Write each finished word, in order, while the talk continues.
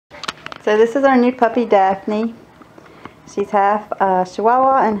So this is our new puppy, Daphne. She's half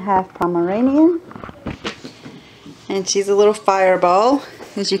Chihuahua and half Pomeranian. And she's a little fireball.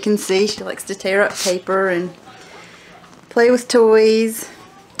 As you can see, she likes to tear up paper and play with toys.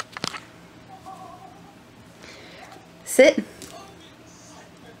 Sit.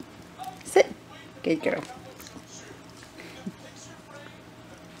 Sit. Good girl.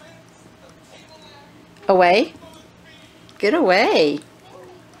 Away. Get away.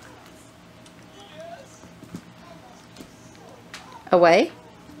 Away.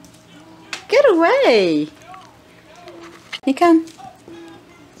 Get away. You come.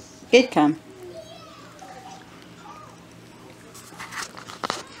 Good come.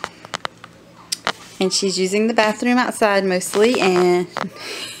 And she's using the bathroom outside mostly, and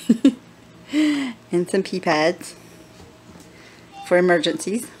and some pee pads for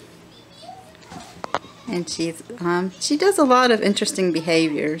emergencies. And she does a lot of interesting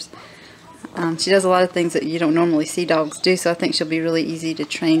behaviors. She does a lot of things that you don't normally see dogs do, so I think she'll be really easy to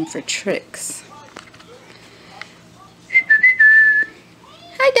train for tricks.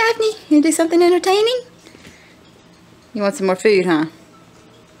 Hi, Daphne. You gonna do something entertaining? You want some more food, huh?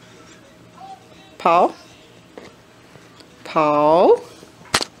 Paw. Paw.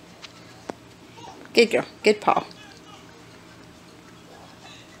 Good girl. Good paw.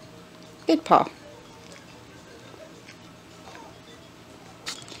 Good paw.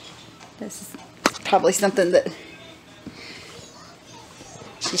 This is probably something that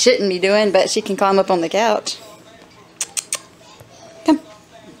she shouldn't be doing, but she can climb up on the couch. Come.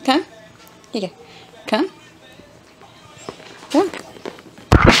 Come. Here you go. Come. Come. Come.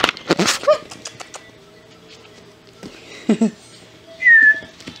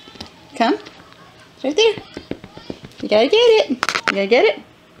 Come. It's right there. You gotta get it. You gotta get it.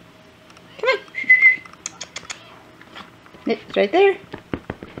 Come on. It's right there.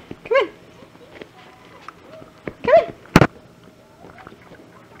 Come on. Come on.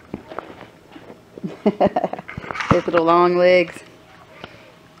 His little long legs.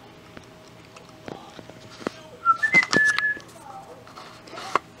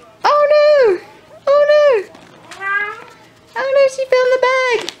 Oh no! Oh no! Oh no, she fell in the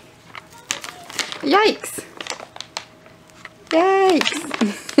bag! Yikes! Yikes!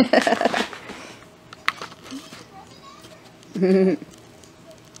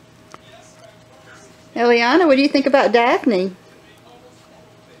 Eliana, what do you think about Daphne?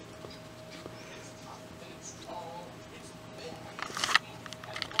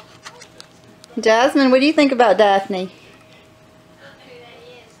 Jasmine, what do you think about Daphne?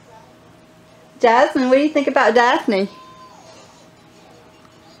 Jasmine, what do you think about Daphne?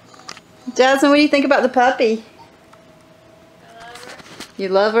 Jasmine, what do you think about the puppy? You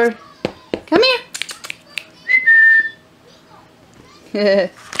love her? Come here.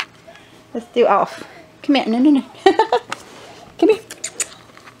 Let's do off. Come here. No, no, no. Come here.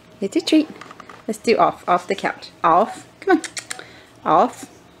 It's a treat. Let's do off. Off the couch. Off. Come on. Off.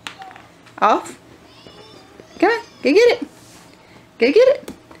 Off. Come on. Go get it. Go get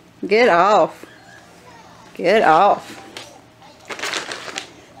it. Get off. Get off.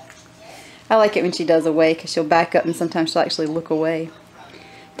 I like it when she does away, because she'll back up and sometimes she'll actually look away.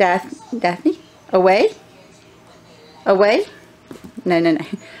 Daphne? Away? Away? No, no, no.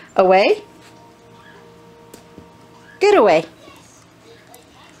 Away? Get away.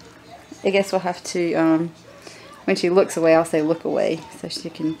 I guess we'll have to, when she looks away, I'll say look away, so she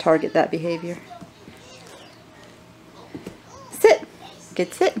can target that behavior. Sit.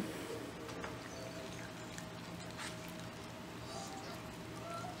 Good sit.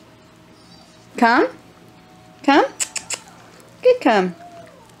 Come. Come. Good come.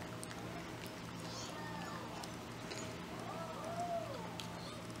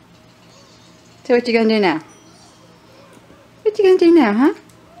 So what you gonna do now? What you gonna do now, huh?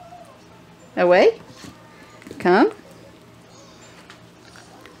 Away? Come.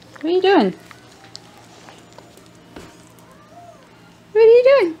 What are you doing? What are you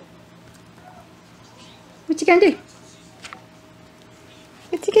doing? What you gonna do?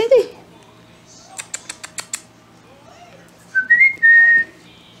 What you gonna do?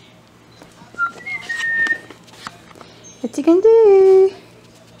 What you gonna do?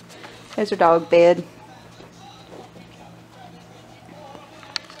 There's her dog bed.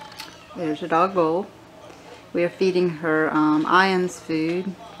 There's her dog bowl. We are feeding her Iams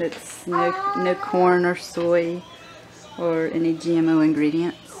food. That's no corn or soy or any GMO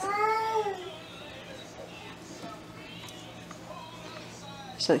ingredients.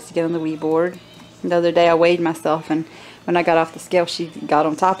 She likes to get on the wee board. The other day I weighed myself, and when I got off the scale, she got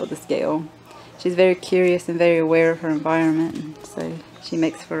on top of the scale. She's very curious and very aware of her environment, and so She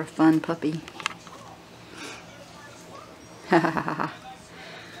makes for a fun puppy. Ha ha ha ha.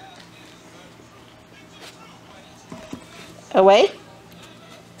 Away?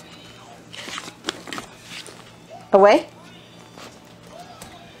 Away?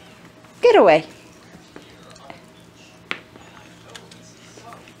 Get away.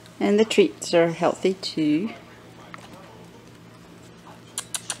 And the treats are healthy too.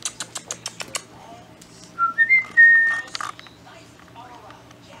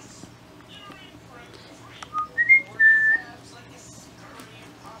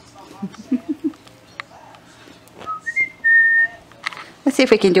 Let's see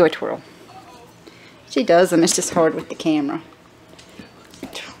if we can do a twirl. She does them, it's just hard with the camera.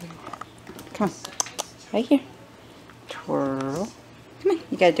 Come on, right here. Twirl. Come on,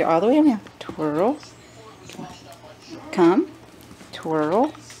 you gotta do it all the way around. Twirl. Come on. Come.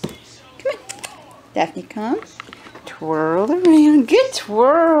 Twirl. Come on. Daphne, come. Twirl around. Good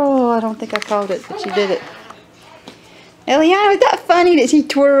twirl. I don't think I called it, but she did it. Eliana, was that funny that she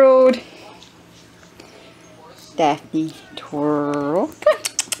twirled? Daphne, twirl. Come on.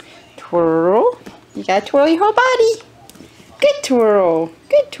 Twirl. You gotta twirl your whole body. Good twirl.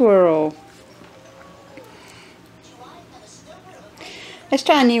 Good twirl. Let's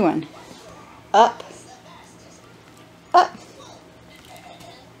try a new one. Up. Up.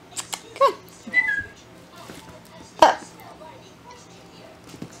 Come on. Up.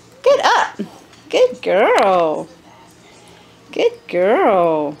 Good up. Good girl. Good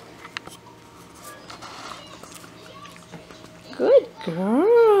girl. Good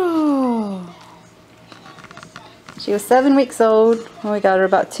girl. She was 7 weeks old when we got her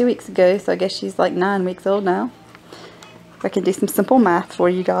about 2 weeks ago, so I guess she's like 9 weeks old now. I can do some simple math for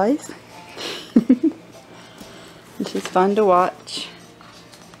you guys. And she's fun to watch.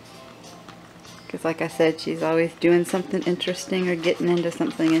 Because like I said, she's always doing something interesting or getting into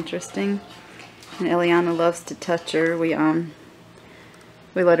something interesting. And Eliana loves to touch her. We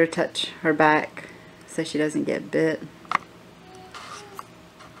let her touch her back so she doesn't get bit.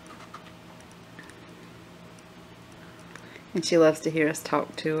 And she loves to hear us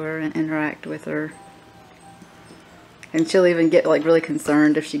talk to her and interact with her. And she'll even get like really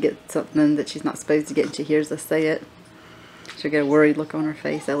concerned if she gets something that she's not supposed to get and she hears us say it. She'll get a worried look on her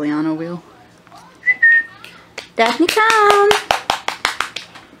face. Eliana will. Daphne, come!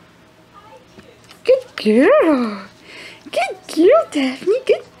 Good girl! Good girl, Daphne!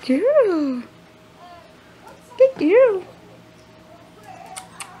 Good girl! Good girl!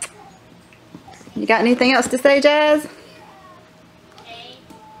 You got anything else to say, Jazz?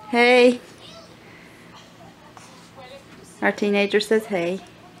 Hey. Our teenager says hey.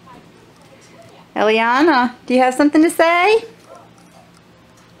 Eliana, do you have something to say?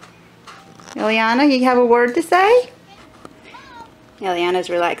 Eliana, you have a word to say? Eliana's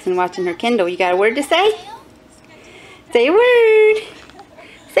relaxing watching her Kindle. You got a word to say? Say a word.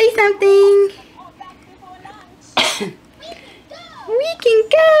 Say something. We can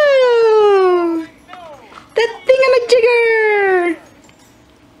go. The thingamajigger.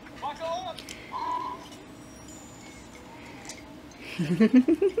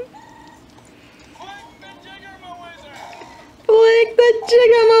 Flick the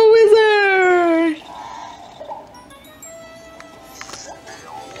Jigama Wizard!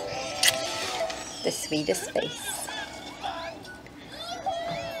 The sweetest face.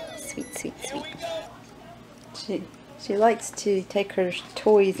 Sweet, sweet, sweet. She likes to take her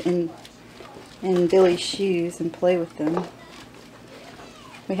toys in Billy's shoes and play with them.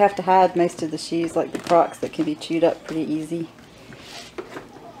 We have to hide most of the shoes, like the Crocs, that can be chewed up pretty easy.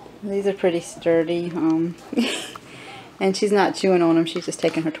 These are pretty sturdy, and she's not chewing on them, she's just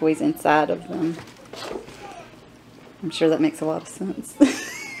taking her toys inside of them. I'm sure that makes a lot of sense.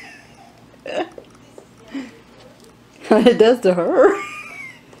 It does to her.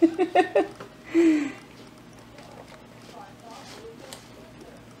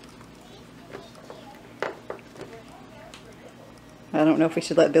 I don't know if we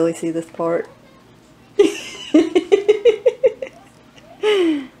should let Billy see this part.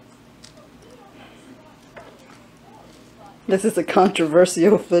 This is a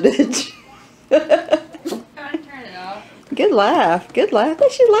controversial footage. Turn it off. Good laugh. Good laugh. I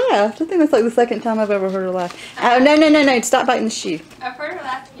think she laughed. I think that's like the second time I've ever heard her laugh. Oh, no. Stop biting the shoe. I've heard her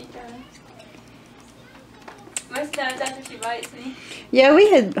laugh a few times. Most times after she bites me. Yeah, we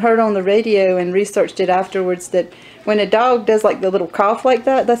had heard on the radio and researched it afterwards that when a dog does like the little cough like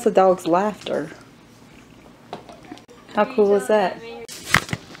that, that's a dog's laughter. How cool is that?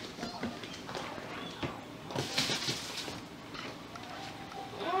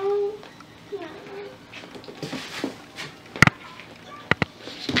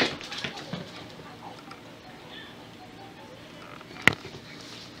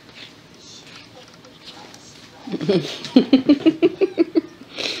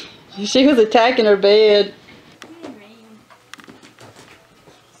 She was attacking her bed.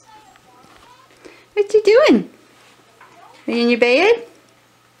 What you doing? Are you in your bed?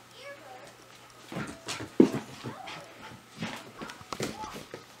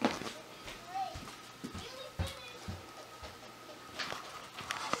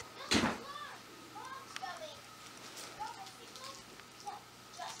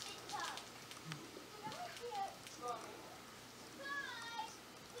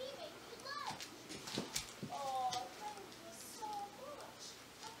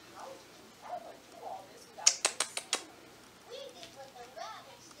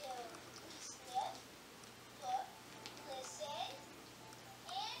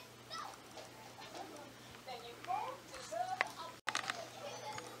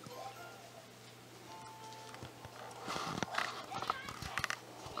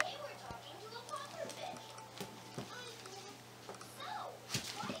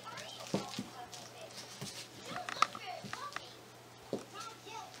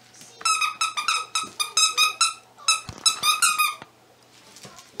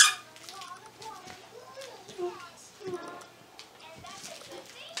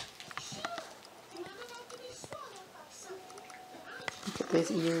 Look at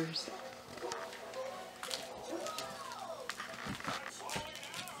those ears.